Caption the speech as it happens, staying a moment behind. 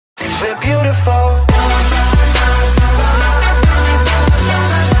we're beautiful.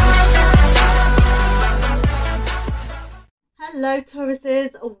 Hello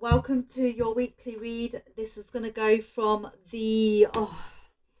Tauruses, welcome to your weekly read. This is going to go from the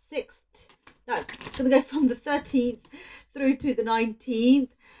 13th through to the 19th.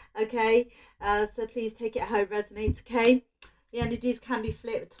 Okay, so please take it how it resonates. Okay, the energies can be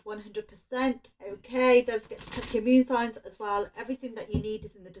flipped 100%. Okay, don't forget to check your moon signs as well. Everything that you need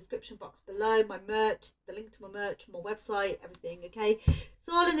is in the description box below. My merch, the link to my merch, my website, everything. Okay, it's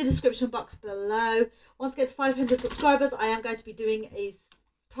all in the description box below. Once I get to 500 subscribers, I am going to be doing a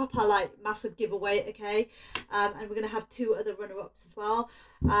proper massive giveaway. Okay, and we're going to have 2 other runner-ups as well.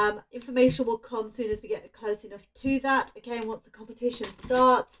 Information will come soon as we get close enough to that. Okay, and once the competition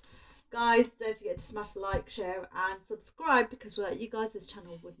starts, guys, don't forget to smash the like, share and subscribe, because without you guys this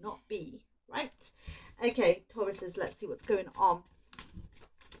channel would not be right. Okay, Tauruses, let's see what's going on.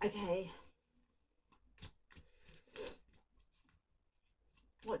 Okay,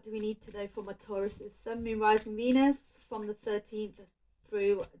 what do we need to know from my Tauruses? Sun, Moon, Rising, Venus from the 13th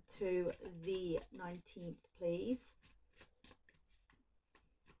through to the 19th, please.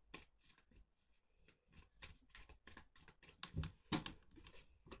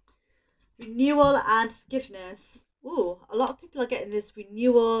 Renewal and forgiveness. Ooh, a lot of people are getting this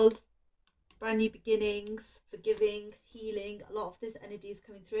renewal, brand new beginnings, forgiving, healing. A lot of this energy is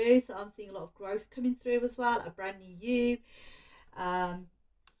coming through, so I'm seeing a lot of growth coming through as well. A brand new you,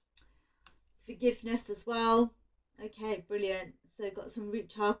 forgiveness as well. Okay, brilliant. So we've got some root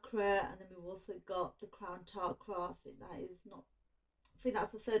chakra, and then we've also got the crown chakra. I think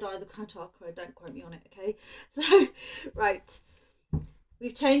that's the third eye of the crown chakra. Don't quote me on it. Okay, so right.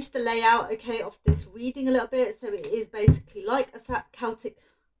 We've changed the layout, okay, of this reading a little bit, so it is basically like a Celtic,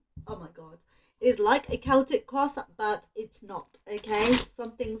 oh my god, it is like a Celtic cross, but it's not, okay?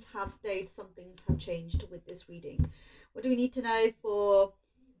 Some things have stayed, some things have changed with this reading. What do we need to know for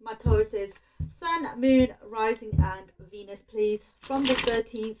my Tauruses? Sun, Moon, Rising and Venus, please, from the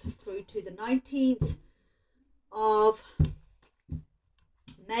 13th through to the 19th of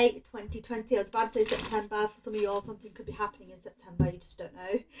May 2020. I was about to say September. For some of y'all, something could be happening in September. You just don't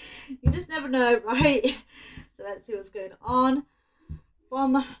know. You just never know, right? So let's see what's going on.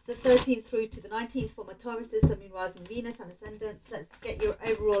 From the 13th through to the 19th for my Tauruses, Sun, Moon, Rising, Venus and Ascendants. Let's get your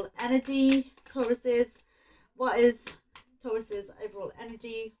overall energy, Tauruses. What is Taurus's overall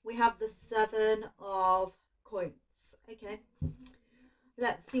energy? We have the 7 of coins. Okay.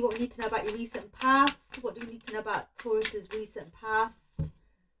 Let's see what we need to know about your recent past. What do we need to know about Taurus's recent past?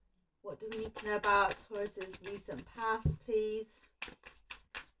 What do we need to know about Taurus's recent past, please?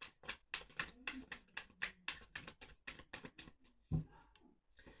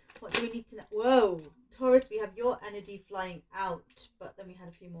 What do we need to know? Whoa, Taurus, we have your energy flying out, but then we had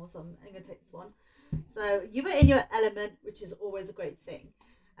a few more, so I'm going to take this one. So you were in your element, which is always a great thing.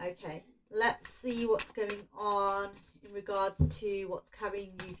 Okay, let's see what's going on in regards to what's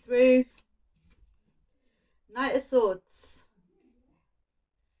carrying you through. Knight of Swords.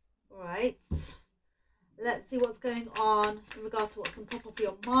 Right, let's see what's going on in regards to what's on top of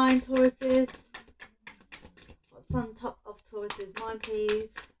your mind, Tauruses. What's on top of Taurus's mind, please?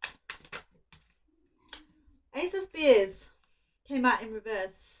 Ace of Spears came out in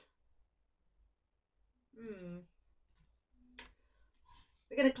reverse.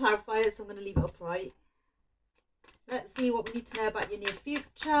 We're going to clarify it, so I'm going to leave it upright. Let's see what we need to know about your near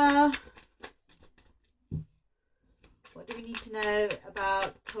future. What do we need to know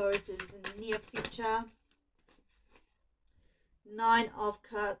about Taurus's near future? 9 of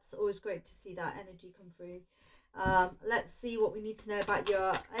Cups. Always great to see that energy come through. Let's see what we need to know about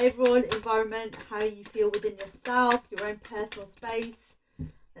your overall environment, how you feel within yourself, your own personal space.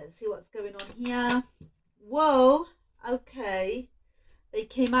 Let's see what's going on here. Whoa, okay. They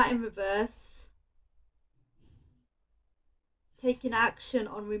came out in reverse. Taking action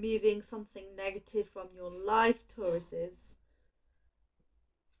on removing something negative from your life, Tauruses.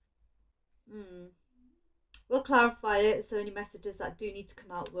 We'll clarify it, so any messages that do need to come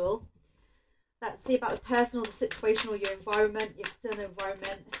out will. Let's see about the personal, the situational, your environment, your external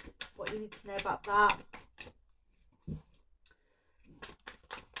environment, what you need to know about that.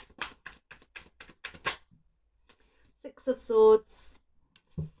 Six of Swords.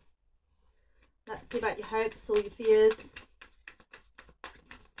 Let's see about your hopes or your fears.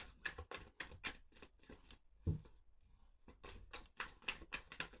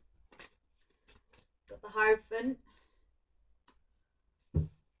 Got the Hierophant.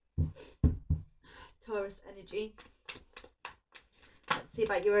 Taurus energy. Let's see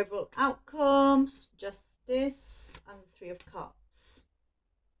about your overall outcome. Justice and the Three of Cups.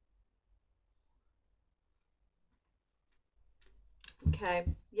 Okay,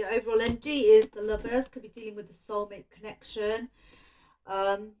 your overall energy is the Lovers. Could be dealing with the soulmate connection.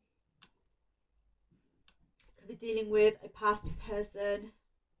 Could be dealing with a past person.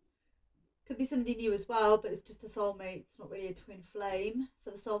 Could be somebody new as well, but it's just a soulmate. It's not really a twin flame.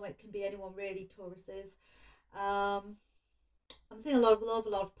 So a soulmate can be anyone really, Tauruses. I'm seeing a lot of love, a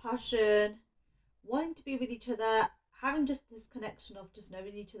lot of passion, wanting to be with each other, having just this connection of just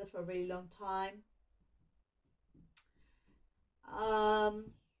knowing each other for a really long time.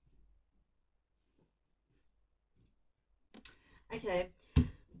 Okay,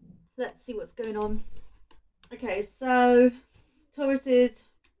 let's see what's going on. Okay, so Tauruses,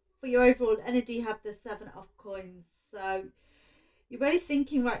 for your overall energy, have the 7 of coins. So you're really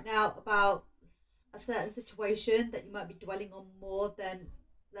thinking right now about a certain situation that you might be dwelling on more than,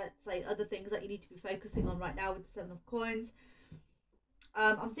 let's say, other things that you need to be focusing on right now with the 7 of coins.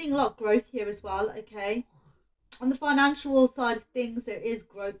 I'm seeing a lot of growth here as well. Okay, on the financial side of things, there is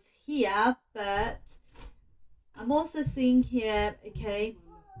growth here, but I'm also seeing here, okay,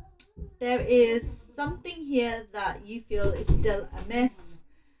 there is something here that you feel is still amiss.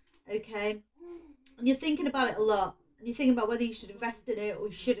 Okay, and you're thinking about it a lot, and you're thinking about whether you should invest in it or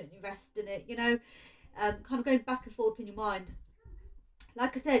you shouldn't invest in it, you know, kind of going back and forth in your mind.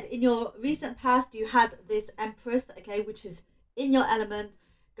 Like I said, in your recent past, you had this Empress, okay, which is in your element,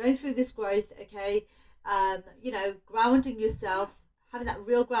 going through this growth, okay, you know, grounding yourself, having that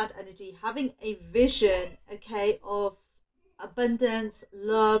real ground energy, having a vision, okay, of abundance,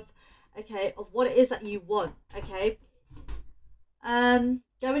 love, okay, of what it is that you want, okay.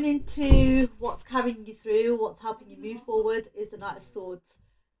 Going into what's carrying you through, what's helping you move forward is the Knight of Swords.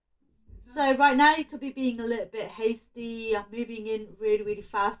 So right now you could be being a little bit hasty, moving in really, really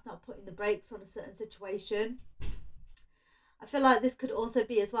fast, not putting the brakes on a certain situation. I feel like this could also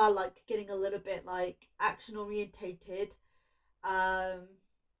be as well like getting a little bit like action orientated,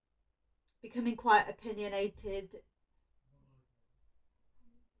 becoming quite opinionated.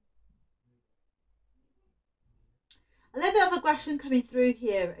 A little bit of aggression coming through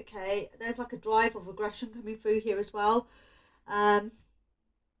here, okay? There's like a drive of aggression coming through here as well, for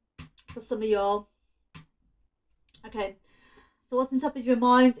some of y'all. Okay, so what's on top of your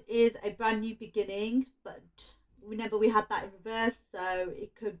mind is a brand new beginning, but remember we had that in reverse, so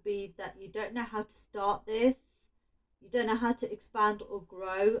it could be that you don't know how to start this, you don't know how to expand or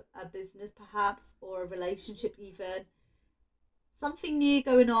grow a business perhaps, or a relationship even. Something new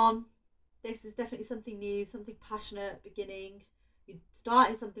going on. This is definitely something new, something passionate beginning. You're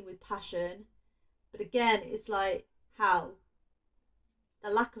starting something with passion, but again, it's like how the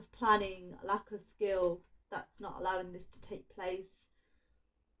lack of planning, lack of skill, that's not allowing this to take place.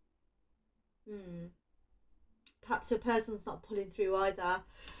 Perhaps your person's not pulling through either.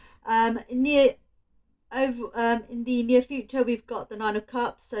 In the near future, we've got the 9 of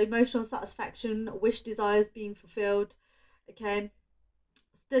Cups, so emotional satisfaction, wish desires being fulfilled. Okay,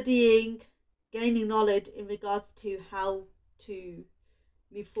 studying, gaining knowledge in regards to how to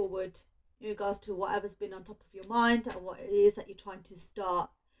move forward, in regards to whatever's been on top of your mind and what it is that you're trying to start.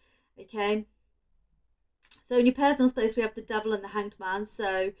 Okay, so in your personal space, we have the Devil and the Hanged Man.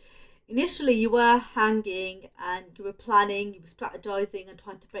 So initially you were hanging and you were planning, you were strategizing and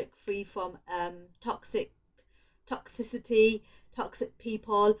trying to break free from toxicity, toxic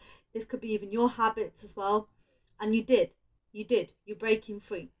people. This could be even your habits as well. And you're breaking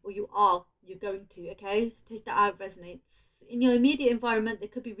free, or you're going to, okay? So take that out, resonates. In your immediate environment, there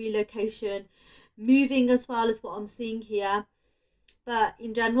could be relocation, moving as well as what I'm seeing here. But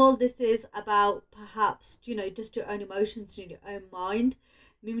in general, this is about perhaps, you know, just your own emotions in your own mind,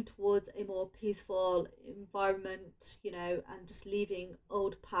 moving towards a more peaceful environment, you know, and just leaving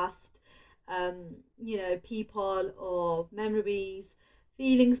old past, you know, people or memories,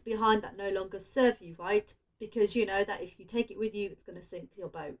 feelings behind that no longer serve you, right? Because you know that if you take it with you, it's going to sink your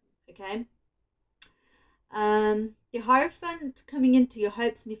boat, okay? Your Hierophant coming into your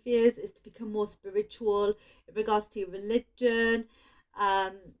hopes and your fears is to become more spiritual in regards to your religion,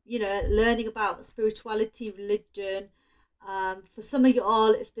 you know, learning about spirituality, religion. For some of you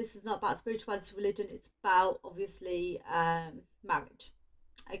all, if this is not about spirituality, religion, it's about obviously marriage,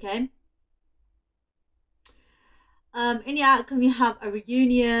 okay? In your outcome, you have a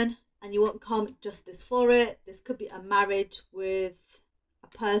reunion and you want karmic justice for it. This could be a marriage with a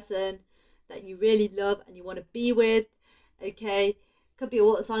person that you really love and you want to be with, okay? Could be a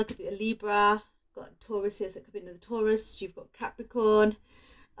water sign, could be a Libra. Got a Taurus here, so it could be another Taurus. You've got Capricorn.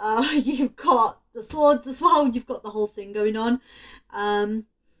 You've got the swords as well. You've got the whole thing going on.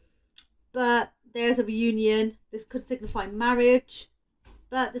 But there's a reunion. This could signify marriage.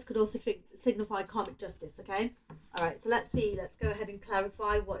 but this could also signify karmic justice. Okay, all right, so let's see, let's go ahead and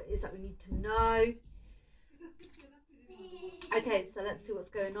clarify what it is that we need to know. Okay, so let's see what's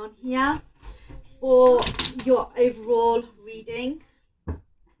going on here for your overall reading.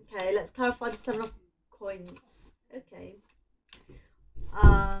 Okay, let's clarify the 7 of coins. Okay.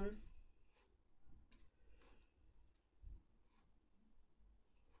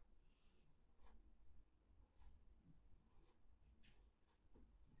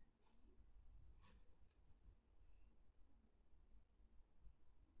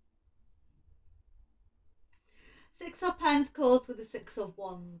 Six of Pentacles with the Six of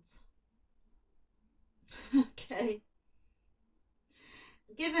Wands. Okay.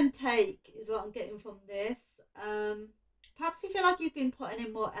 Give and take is what I'm getting from this. Perhaps you feel like you've been putting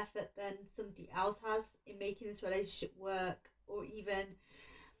in more effort than somebody else has in making this relationship work, or even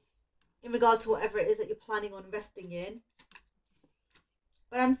in regards to whatever it is that you're planning on investing in.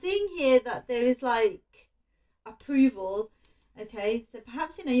 But I'm seeing here that there is like approval. Okay, so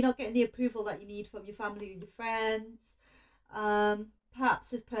perhaps you're not getting the approval that you need from your family or your friends. Perhaps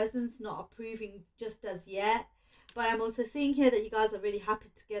this person's not approving just as yet, but I'm also seeing here that you guys are really happy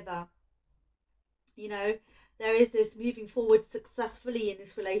together. There is this moving forward successfully in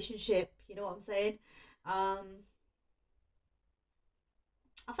this relationship. You know what I'm saying? I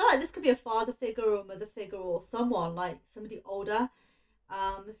feel like this could be a father figure or a mother figure or someone like somebody older,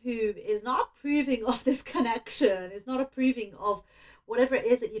 who is not approving of this connection, is not approving of whatever it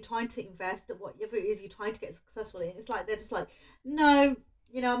is that you're trying to invest, whatever it is you're trying to get successful in. It's like they're just like, no,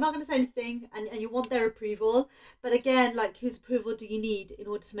 I'm not going to say anything, and you want their approval. But again, like, whose approval do you need in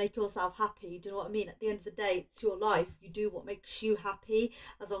order to make yourself happy? Do you know what I mean? At the end of the day, it's your life. You do what makes you happy,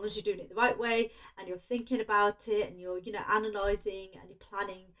 as long as you're doing it the right way and you're thinking about it and you're analyzing and you're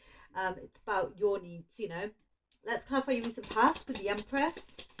planning. It's about your needs. Let's clarify your recent past with the Empress.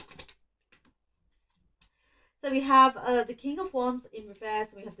 So we have the King of Wands in reverse,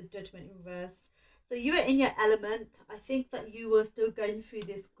 and we have the Judgment in reverse. So you were in your element. I think that you were still going through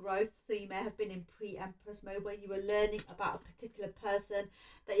this growth. So you may have been in pre-Empress mode, where you were learning about a particular person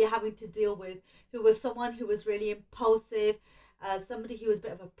that you're having to deal with, who was someone who was really impulsive, somebody who was a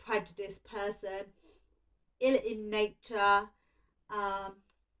bit of a prejudiced person, ill in nature.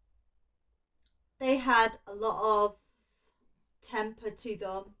 They had a lot of temper to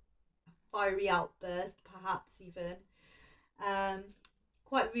them, fiery outburst, perhaps even,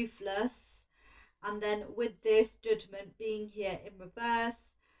 quite ruthless. And then with this Judgment being here in reverse,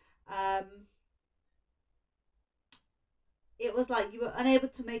 it was like you were unable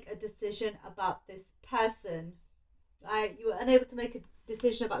to make a decision about this person, right? You were unable to make a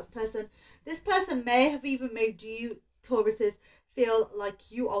decision about this person. This person may have even made you, Tauruses, feel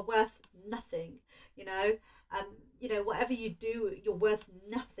like you are worth nothing, whatever you do, you're worth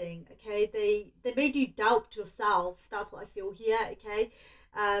nothing. Okay, they made you doubt yourself. That's what I feel here. Okay,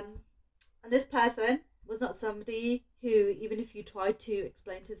 and this person was not somebody who, even if you tried to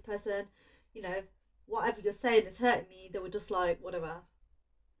explain to this person, whatever you're saying is hurting me, they were just like, whatever,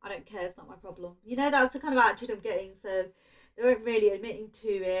 I don't care, it's not my problem. That's the kind of attitude I'm getting. So they weren't really admitting to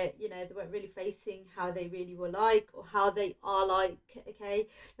it. They weren't really facing how they really were like, or how they are like. Okay,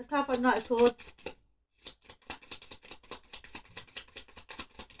 let's clarify the Knight of Swords.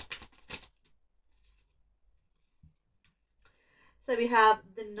 So we have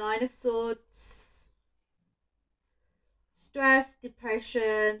the Nine of Swords, stress,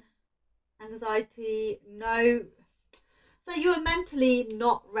 depression, anxiety. No, so you were mentally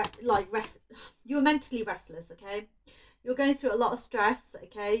not you were mentally restless. Okay, you're going through a lot of stress.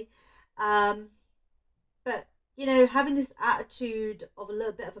 Okay, but having this attitude of a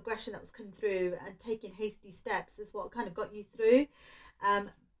little bit of aggression that was coming through and taking hasty steps is what kind of got you through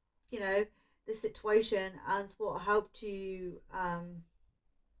this situation, and what helped you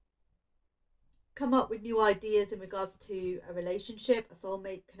come up with new ideas in regards to a relationship, a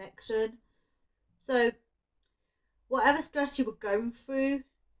soulmate connection. So whatever stress you were going through,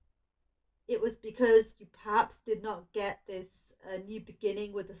 it was because you perhaps did not get this new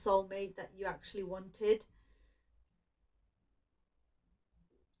beginning with the soulmate that you actually wanted.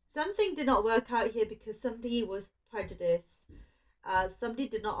 Something did not work out here because somebody was prejudiced. Somebody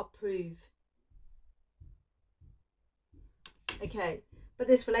did not approve. Okay, but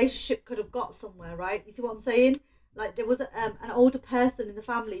this relationship could have got somewhere, right? You see what I'm saying? Like, there was an older person in the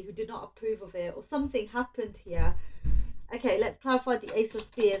family who did not approve of it, or something happened here. Okay, let's clarify the Ace of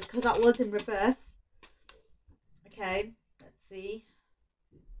Spears, because that was in reverse. Okay, let's see.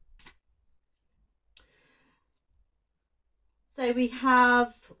 So we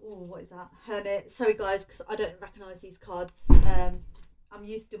have, what is that? Hermit. Sorry guys, because I don't recognise these cards. I'm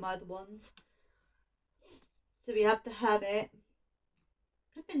used to my other ones. So we have the Hermit.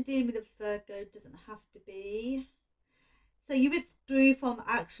 Could have been dealing with a Virgo, doesn't have to be. So you withdrew from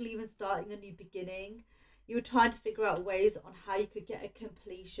actually even starting a new beginning. You were trying to figure out ways on how you could get a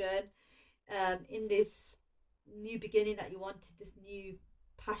completion in this new beginning that you wanted, this new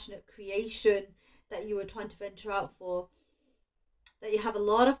passionate creation that you were trying to venture out for, that you have a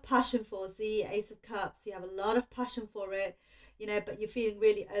lot of passion for. See, Ace of Cups, you have a lot of passion for it, you know, but you're feeling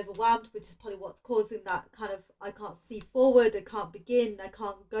really overwhelmed, which is probably what's causing that kind of, I can't see forward, I can't begin, I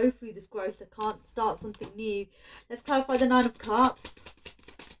can't go through this growth, I can't start something new. Let's clarify the Nine of Cups.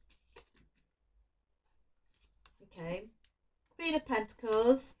 Okay. Queen of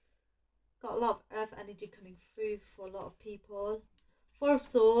Pentacles. Got a lot of earth energy coming through for a lot of people. Four of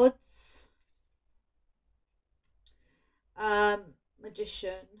Swords.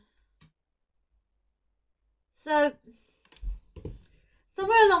 Magician. So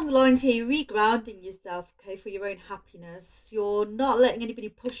somewhere along the lines here, you're regrounding yourself, okay, for your own happiness. You're not letting anybody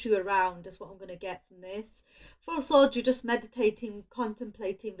push you around, is what I'm going to get from this. Four of Swords, you're just meditating,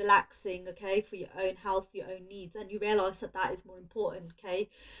 contemplating, relaxing, okay, for your own health, your own needs, and you realise that that is more important, okay.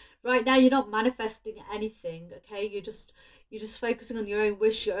 Right now, you're not manifesting anything, okay. You're just focusing on your own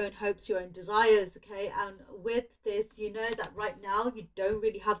wish, your own hopes, your own desires, okay. And with this, you know that right now you don't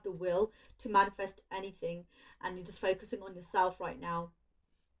really have the will to manifest anything, and you're just focusing on yourself right now.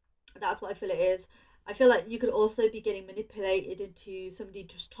 That's what I feel it is. I feel like you could also be getting manipulated into somebody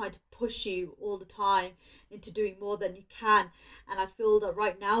just trying to push you all the time into doing more than you can. And I feel that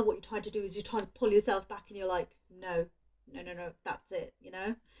right now what you're trying to do is you're trying to pull yourself back, and you're like, no, no, no, no, that's it, you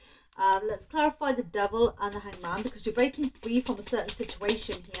know. Let's clarify the Devil and the Hangman, because you're breaking free from a certain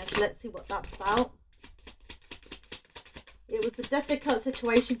situation here. So let's see what that's about. It was a difficult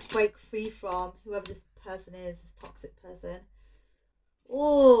situation to break free from, whoever this person is, this toxic person.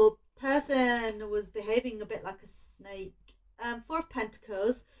 Oh, person was behaving a bit like a snake. Four of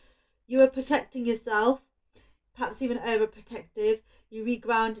Pentacles. You were protecting yourself, perhaps even overprotective. You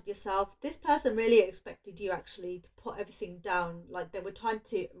regrounded yourself. This person really expected you actually to put everything down. Like they were trying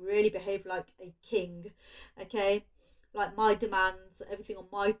to really behave like a king, okay? Like my demands, everything on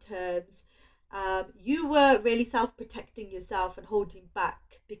my terms. You were really self-protecting yourself and holding back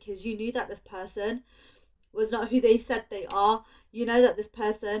because you knew that this person was not who they said they are. You know that this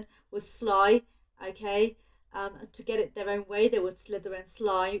person was sly, okay? To get it their own way, they would slither and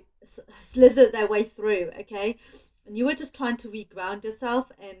slither their way through, okay? And you were just trying to reground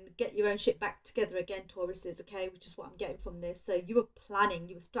yourself and get your own shit back together again, Tauruses, okay? Which is what I'm getting from this. So you were planning,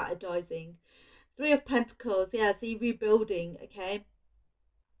 you were strategizing. Three of Pentacles, yeah, so you're rebuilding, okay?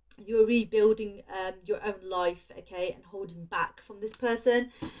 You were rebuilding your own life, okay, and holding back from this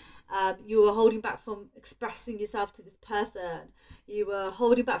person. You were holding back from expressing yourself to this person. You were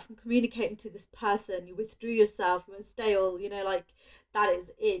holding back from communicating to this person. You withdrew yourself. You went stale. You know, like that is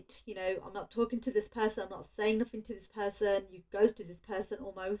it. You know, I'm not talking to this person. I'm not saying nothing to this person. You ghosted this person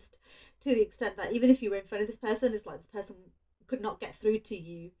almost to the extent that even if you were in front of this person, it's like this person could not get through to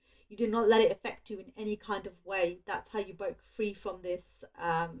you. You did not let it affect you in any kind of way. That's how you broke free from this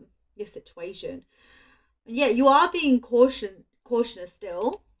situation. And yeah, you are being cautious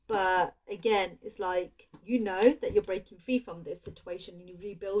still, but again, it's like you know that you're breaking free from this situation and you're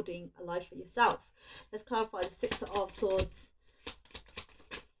rebuilding a life for yourself. Let's clarify the Six of Swords.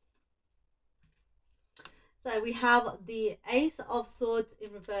 So we have the Ace of Swords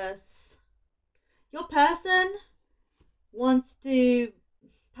in reverse. Your person wants to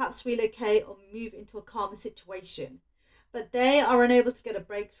perhaps relocate or move into a calmer situation, but they are unable to get a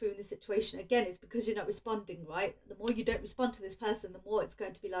breakthrough in the situation. Again, it's because you're not responding, right? The more you don't respond to this person, the more it's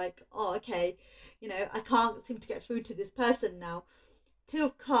going to be like, oh, okay, you know, I can't seem to get through to this person now. Two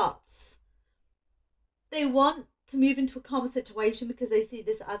of Cups. They want to move into a calmer situation because they see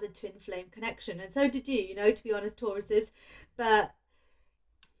this as a twin flame connection, and so did you know, to be honest, Tauruses. But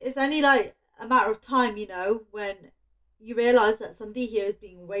it's only like a matter of time, you know, when you realize that somebody here is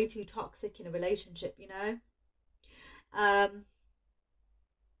being way too toxic in a relationship, you know.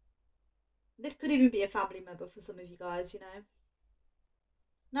 This could even be a family member for some of you guys, you know.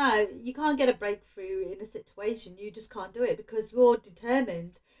 No, you can't get a breakthrough in a situation. You just can't do it because you're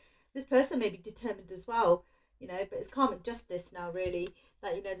determined. This person may be determined as well, you know, but it's karmic justice now, really,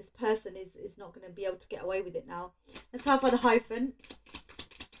 that, you know, this person is not going to be able to get away with it now. Let's clarify the Hierophant.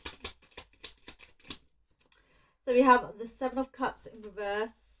 So we have the Seven of Cups in reverse,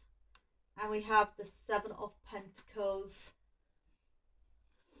 and we have the Seven of Pentacles.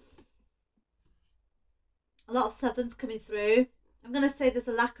 A lot of sevens coming through. I'm going to say there's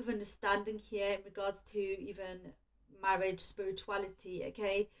a lack of understanding here in regards to even marriage, spirituality,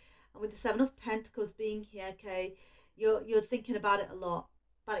 okay? And with the Seven of Pentacles being here, okay, you're thinking about it a lot,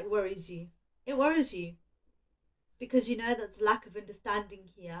 but it worries you. It worries you because you know there's lack of understanding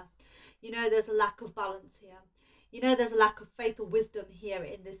here. You know there's a lack of balance here. You know there's a lack of faith or wisdom here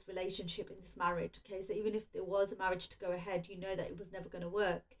in this relationship, in this marriage, okay? So even if there was a marriage to go ahead, you know that it was never going to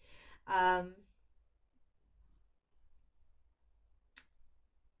work. Um,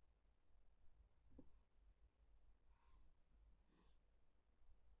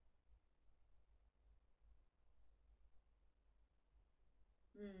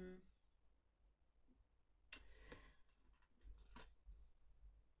 hmm.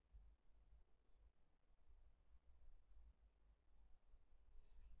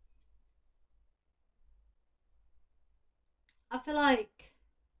 I feel like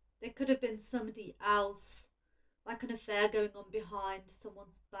there could have been somebody else, like an affair going on behind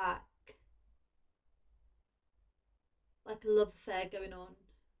someone's back, like a love affair going on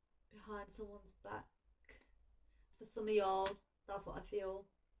behind someone's back. For some of y'all, that's what I feel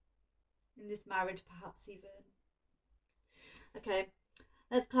in this marriage, perhaps even. Okay,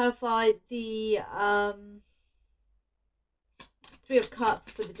 let's clarify the Three of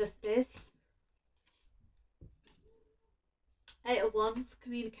Cups for the Justice. Eight of Wands,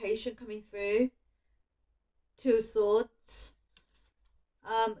 communication coming through. Two of Swords.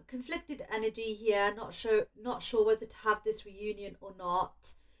 Conflicted energy here. Not sure whether to have this reunion or not.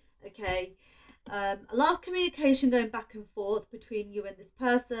 Okay. A lot of communication going back and forth between you and this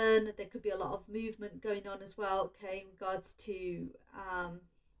person. There could be a lot of movement going on as well, okay, in regards to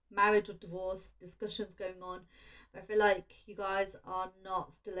marriage or divorce, discussions going on. I feel like you guys are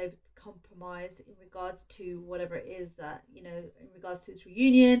not still able to compromise in regards to whatever it is that, you know, in regards to this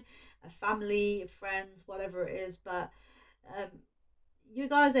reunion, a family, friends, whatever it is. But um, you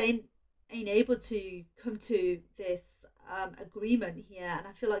guys ain't able to come to this agreement here, and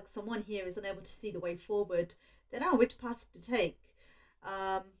I feel like someone here is unable to see the way forward. They don't know which path to take,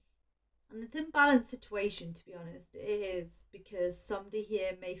 um, and it's an imbalanced situation, to be honest. It is, because somebody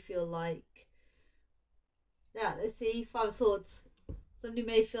here may feel like, yeah, let's see, Five of Swords. Somebody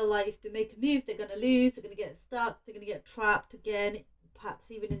may feel like if they make a move, they're going to lose, they're going to get stuck, they're going to get trapped again, perhaps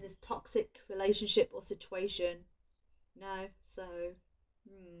even in this toxic relationship or situation. No, so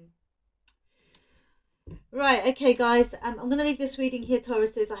hmm. Right, okay, guys. I'm going to leave this reading here,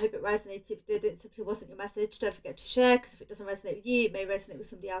 Tauruses. I hope it resonated. If it did, it simply wasn't your message. Don't forget to share, because if it doesn't resonate with you, it may resonate with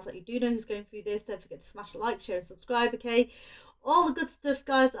somebody else that you do know who's going through this. Don't forget to smash the like, share, and subscribe, okay? All the good stuff,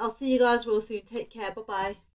 guys. I'll see you guys real soon. Take care. Bye-bye.